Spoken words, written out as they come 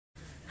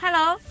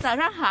早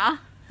上好，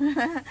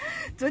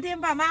昨天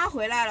爸妈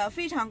回来了，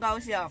非常高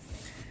兴。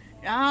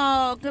然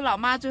后跟老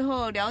妈最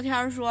后聊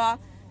天说，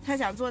她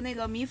想做那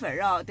个米粉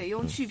肉，得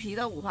用去皮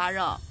的五花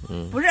肉，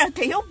不是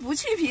得用不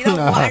去皮的五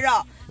花肉。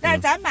但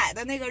是咱买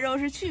的那个肉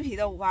是去皮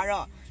的五花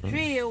肉，所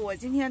以我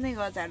今天那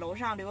个在楼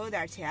上留了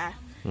点钱。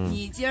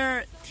你今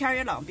儿天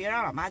也冷，别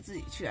让老妈自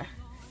己去，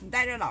你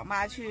带着老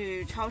妈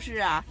去超市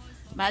啊，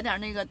买点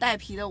那个带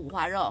皮的五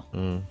花肉。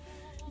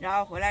然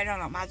后回来让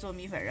老妈做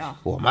米粉肉。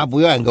我妈不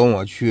愿意跟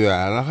我去，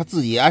然后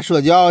自己爱社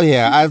交去，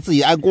自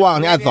己爱逛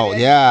去，爱走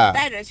去。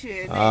带着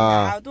去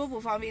那多不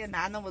方便，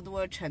拿那么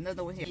多沉的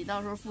东西。你到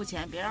时候付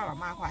钱，别让老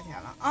妈花钱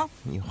了啊！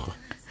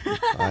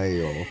哎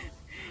呦。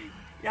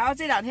然后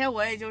这2天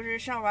我也就是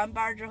上完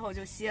班之后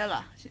就歇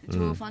了，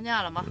就放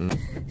假了嘛。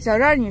小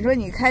赵，你说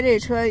你开这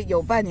车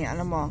有半年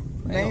了吗？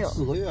没有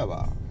，4个月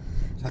吧，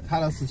才开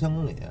了4000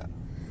公里。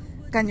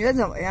感觉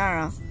怎么样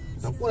啊？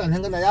等过2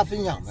天跟大家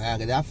分享呗，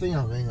给大家分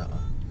享分享。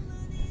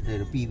这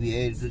是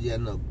BBA 之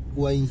间的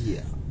关系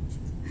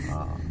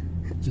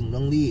竞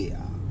争力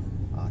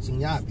性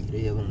价比这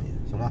些问题，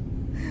行吧？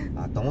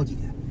等我几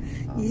天。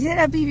你现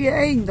在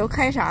BBA 你都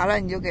开啥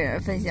了？你就给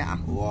人分享。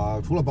我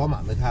除了宝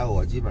马没开过，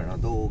我基本上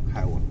都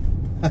开过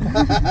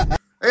了。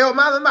哎呦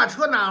妈，怎么把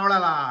车拿回来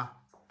了？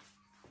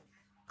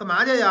干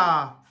嘛去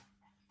呀？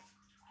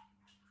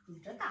你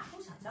这大呼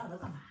小叫的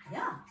干嘛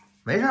呀？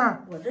没事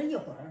儿。我这一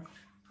会儿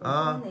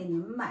你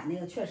们买那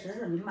个确实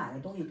是你们买的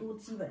东西都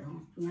基本上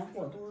年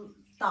货都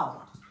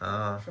到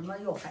了什么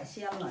又海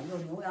鲜了，又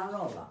牛羊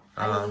肉了，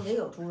还有也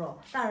有猪肉，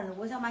但是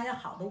我想买点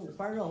好的五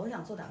花肉，我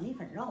想做点米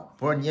粉肉。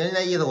不是您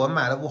那意思，我们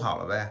买的不好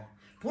了呗？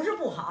不是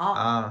不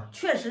好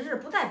确实是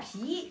不带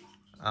皮。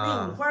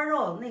那五花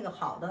肉那个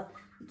好的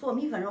做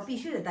米粉肉必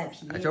须得带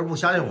皮。就是不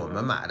相信我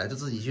们买的，就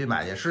自己去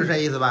买去，是这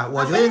意思吧？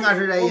我觉得应该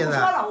是这意思。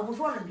我不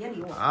说了，别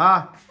理我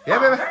别，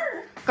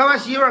刚才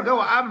媳妇儿给我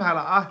安排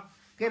了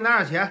给你拿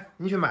点钱，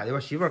您去买去吧。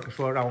媳妇儿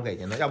说让我给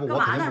您的，要不我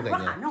肯定不给您。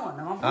不是喊着我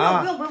呢吗？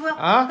不用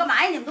干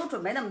嘛呀？你们都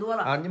准备那么多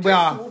了您不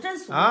要真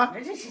俗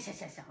这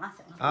行了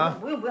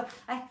不用。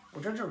哎，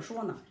我这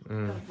说呢，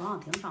王小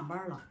婷上班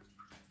了，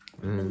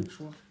我跟你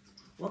说，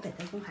我给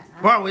她从海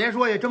南。不是，我先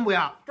说也真不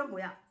要，真不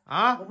要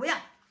我不要，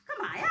干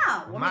嘛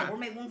呀？我们也不是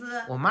没工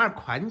资。我妈是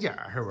款姐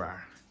是不是？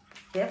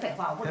别废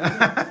话，我不理你。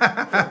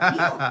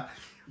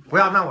不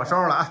要，那我收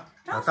拾了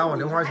当我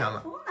零花钱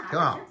了，挺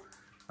好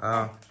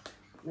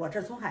我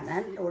这从海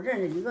南，我认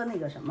识一个那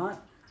个什么，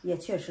也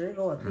确实给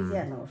我推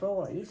荐的。我说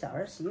我一小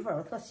儿媳妇儿，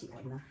我特喜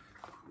欢的，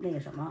那个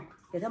什么，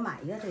给她买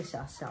一个这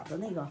小的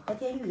那个和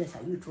田玉的小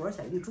玉镯、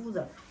小玉珠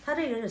子。它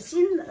这个是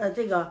新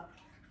这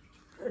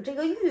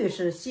个玉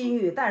是新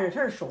玉，但是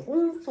它是手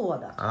工做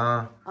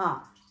的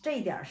这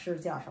一点是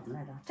叫什么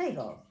来着？这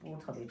个不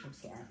是特别值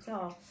钱，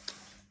叫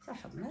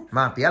什么来着？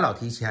妈，别老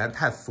提钱，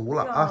太俗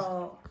了忘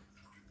了。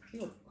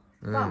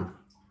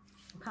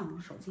我看看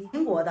我手机，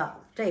民国的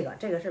这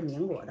个是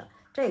民国的。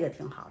这个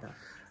挺好的，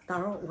到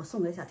时候我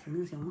送给小婷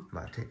婷行吗？妈，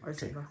儿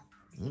媳妇，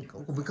你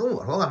跟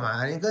我说干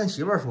嘛呀？你跟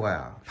媳妇儿说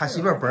呀？怕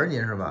媳妇儿本您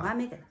是吧？我还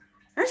没给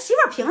人媳妇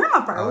儿凭什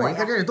么本我呀？你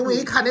看这东西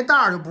一看这袋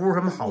儿就不是什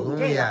么好东西。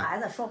这个孩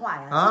子说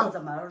话呀，就这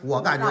么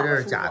我感觉这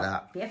是假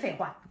的。别废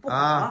话，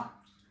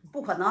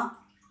不可能，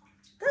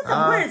这怎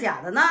么会是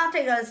假的呢？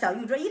这个小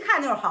玉镯一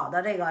看就是好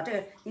的，这个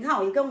你看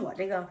我一跟我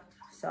这个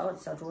小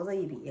镯子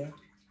一比，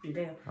你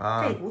这个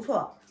这不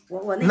错，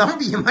我那能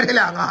比吗？这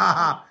2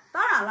个？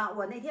当然了，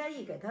我那天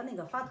一给他那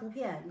个发图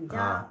片，你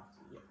家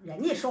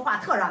人家说话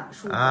特让你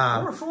舒服，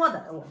不是说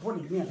的，我不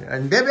理你。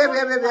你别！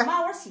老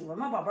妈，我说喜欢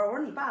吗，宝贝儿？我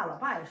说你爸，老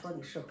爸也说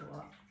你适合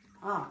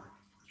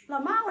老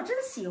妈，我真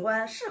喜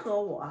欢，适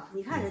合我。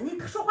你看人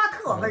家说话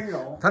特温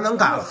柔，他能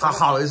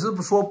好意思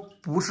不说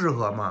不适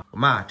合吗？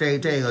妈，这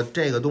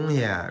个东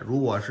西如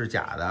果是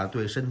假的，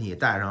对身体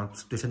戴上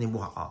对身体不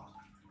好。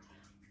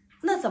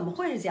那怎么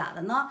会是假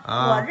的呢？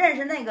我认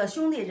识那个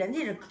兄弟，人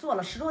家是做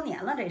了10多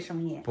年了这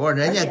生意。不是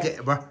人家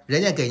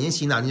给您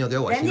洗脑，您就给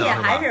我洗脑。人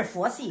家还是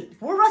佛系，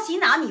不是说洗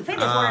脑，你非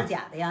得说是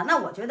假的呀？那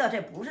我觉得这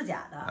不是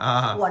假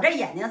的我这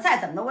眼睛再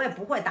怎么的，我也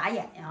不会打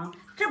眼睛。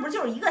这不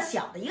就是一个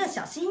小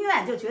心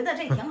愿，就觉得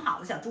这挺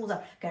好的小珠子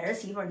给儿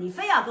媳妇儿，你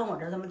非要跟我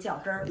这么较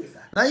真儿。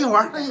那一会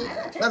儿，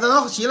那等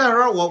他洗了的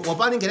时候，我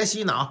帮你给他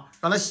洗脑，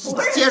让他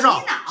接受，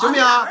行不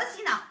行？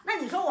洗脑？那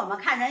你说我们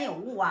看人有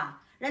误啊？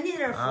人家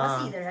是佛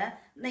系的人，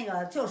那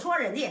个就说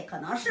人家可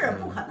能是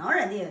不可能，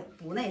人家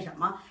不那什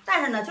么，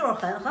但是呢，就是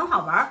很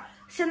好玩。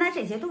现在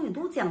这些东西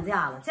都降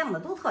价了，降的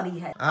都特厉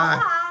害，好不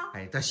好？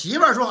他媳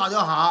妇儿说好就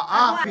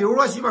好比如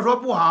说媳妇儿说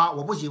不好，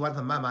我不喜欢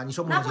怎么办吧？你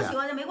生不生气？那不喜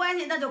欢就没关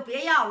系，那就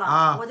别要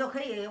了我就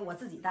可以我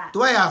自己带。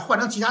对呀，换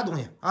成其他东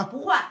西不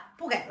换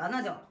不给了，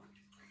那就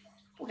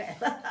不给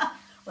了，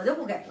我就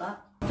不给了。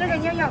这个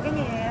也要给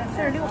你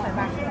46块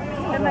八，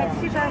得卖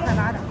72块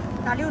八的，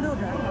打66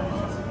折。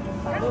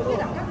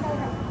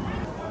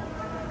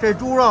这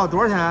猪肉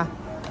多少钱？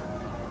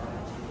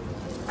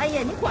哎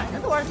呀，你管它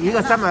多少钱？一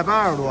个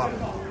380多，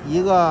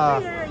一个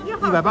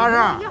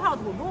182。1号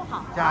土猪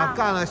好。家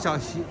干了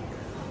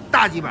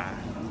大几百，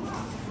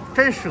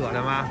真舍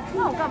得吗？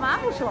那我干嘛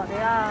不舍得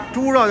呀？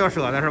猪肉就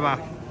舍得是吧？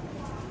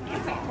别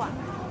废话。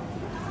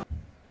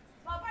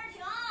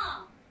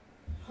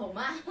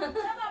妈。小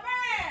宝贝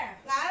儿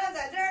来了，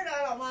在这儿呢，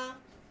老妈。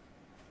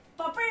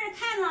宝贝儿，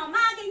看老妈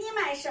给你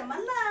买什么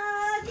了？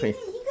给你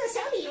一个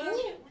小礼物。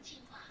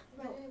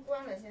把这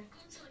关了先。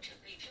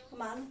干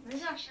嘛呢？没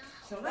事，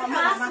老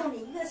妈送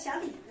你一个小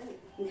礼物，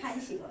你看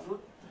你喜欢吗？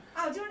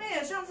啊，就是那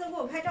个上次给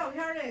我拍照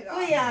片这个。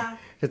对呀。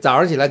这早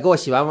上起来给我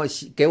洗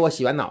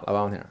完脑了吧？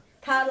王婷。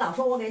他老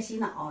说我给洗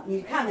脑，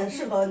你看看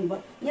适合你不？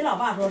你老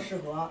爸说适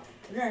合，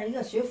认识一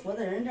个学佛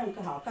的人，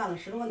正好干了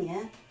10多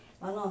年，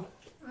完了，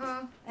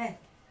哎，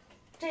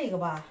这个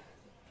吧，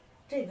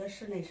这个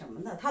是那什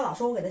么的，他老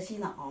说我给他洗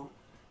脑，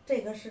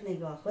这个是那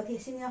个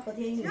新疆和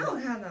田玉，挺好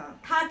看的。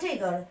他这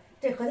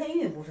和田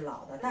玉不是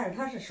老的，但是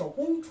他是手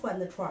工穿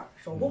的串儿，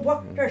手工不是，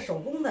这是手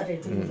工的，这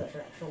珠子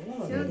是手工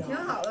的，挺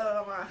好的，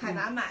老妈，海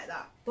南买的。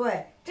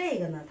对，这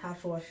个呢，他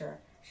说是。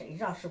谁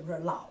知道是不是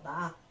老的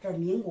啊？这是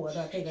民国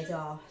的，这个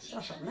叫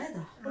什么来着？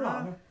不老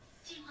是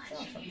叫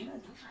什么来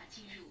着？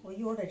我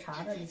一会儿得查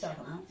查这叫什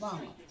么，忘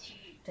了。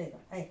这个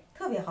哎，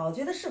特别好，我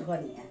觉得适合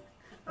你。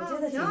我觉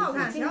得挺好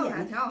看，挺好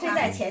看，挺好看。这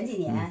在前几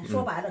年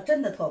说白了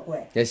真的特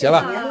贵，也行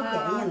了，这几年都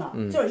便宜了，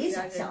就是一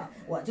小，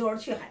我就是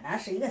去海南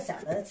是一个小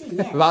的纪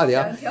念。王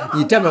小婷，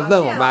你这么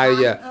问我妈一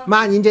句，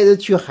妈，您这次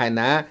去海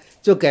南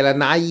就给了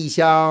拿1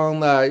箱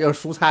的要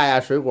蔬菜啊、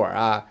水果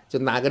啊，就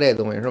拿个这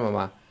东西是吗，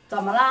妈？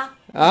怎么了？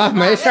啊，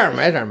没事儿。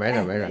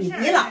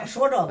你老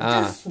说这个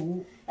真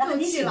俗。然后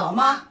你喜欢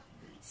吗？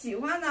喜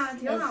欢呢，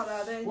挺好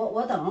的。对。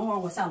我等会儿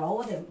我下楼，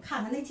我得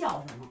看看那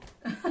叫什么。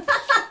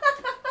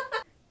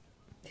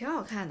挺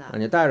好看的。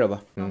你带着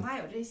吧。老妈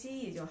有这心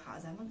意就好，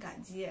咱们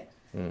感激。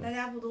大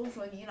家不都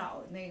说你老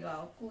那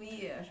个故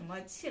意什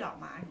么气老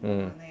妈什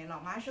么的，那老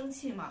妈生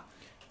气嘛？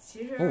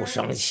其实不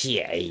生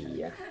气，哎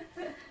呀，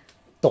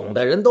懂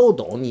的人都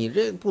懂，你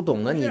这不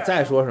懂的，你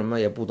再说什么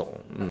也不懂。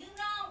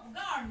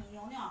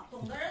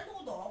懂的人都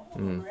懂，不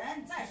懂的人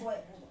你再说也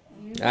不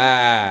懂。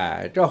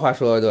哎，这话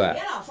说的对。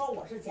别老说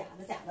我是假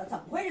的，怎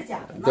么会是假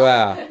的呢？对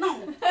啊。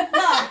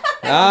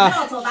那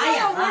要走打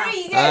眼了。不是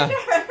一件事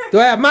儿。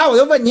对，妈，我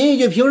就问您一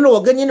句，平时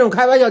我跟您这种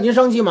开玩笑，您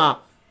生气吗？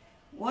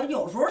我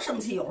有时候生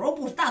气，有时候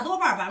不，大多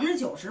半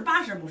90%、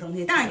80%不生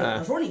气，但是有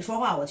的时候你说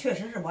话，我确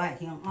实是不爱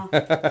听啊。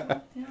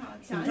挺好，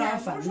想想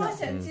不是说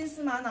选金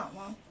丝玛瑙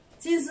吗？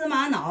金丝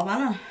玛瑙完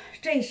了。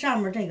这上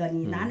面这个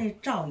你拿那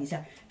照一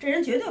下，这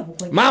人绝对不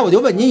会。妈，我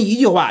就问您一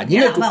句话，您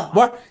这不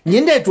是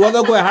您这镯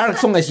子贵还是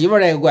送给媳妇儿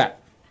这个贵？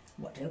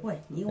我这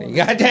贵，你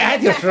看这还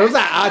挺实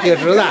在啊，挺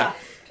实在。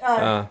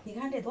你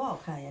看这多好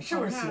看呀，是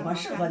不是喜欢？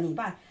适合你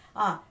爸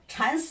啊。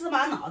蚕丝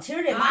玛瑙，其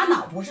实这玛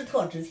瑙不是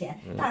特值钱，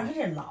但是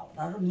它这老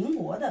的是民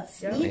国的，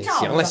一照。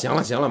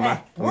行了，妈，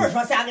不是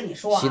说瞎跟你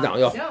说啊。洗脑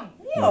又行，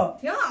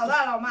挺好的，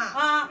老妈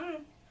啊。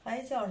还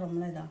叫什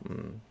么来着？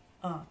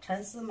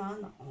蚕丝玛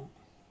瑙。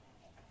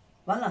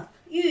完了，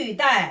玉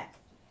带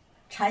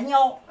缠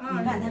腰，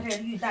你看他这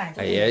玉带，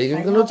哎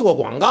呀，跟这做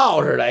广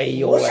告似的，哎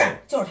呦！不是，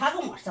就是他跟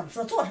我怎么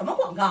说，做什么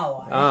广告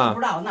啊？不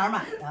知道我哪儿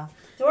买的，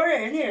就说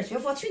人家是学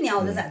佛，去年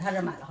我就在他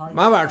这买了好几。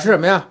妈，晚上吃什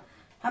么呀？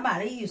还买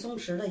了一玉松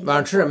石的。晚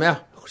上吃什么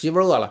呀？媳妇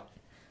饿了。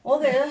我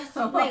给他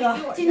那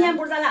个，今天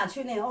不是咱俩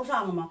去那个欧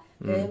尚了吗？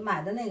给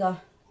买的那个。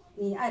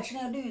你爱吃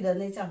那个绿的，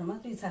那叫什么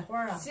绿菜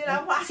花啊？西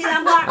兰花。西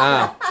兰花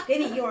啊，给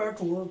你一会儿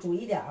煮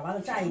一点，完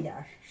了蘸一点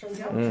生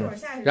姜。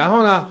然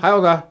后呢，还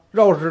有呢，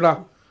肉食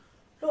的。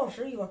肉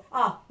食一会儿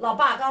啊，老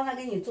爸刚才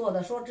给你做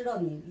的，说知道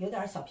你有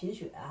点小贫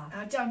血啊。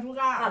酱猪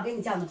肝啊，给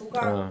你酱的猪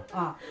肝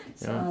啊。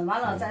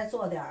完了再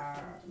做点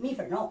米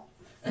粉肉。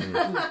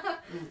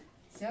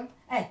行。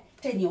哎，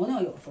这牛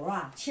牛有时候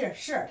啊，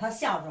是他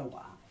孝顺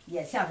我，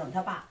也孝顺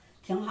他爸。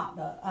挺好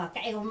的啊，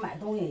该给我们买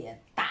东西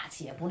也大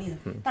气也不利，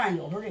但是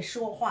有时候这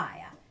说话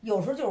呀，有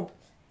时候就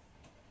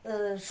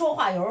是，说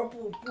话有时候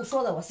不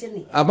说在我心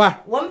里啊，不是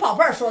我们宝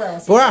贝儿说在我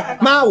心里。不是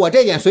妈，我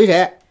这点随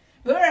谁？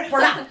不是。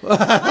妈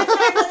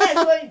再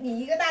说你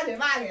一个大嘴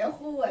巴给人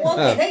呼过去，我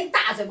给他一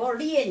大嘴巴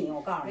咧你，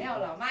我告诉你。没有，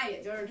老妈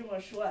也就是这么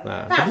说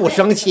的。但不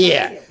生气。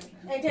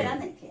哎，这俩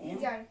哪甜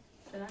呀？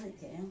这俩哪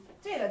甜呀？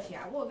这个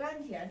甜，沃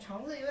柑甜，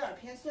橙子有点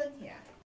偏酸甜。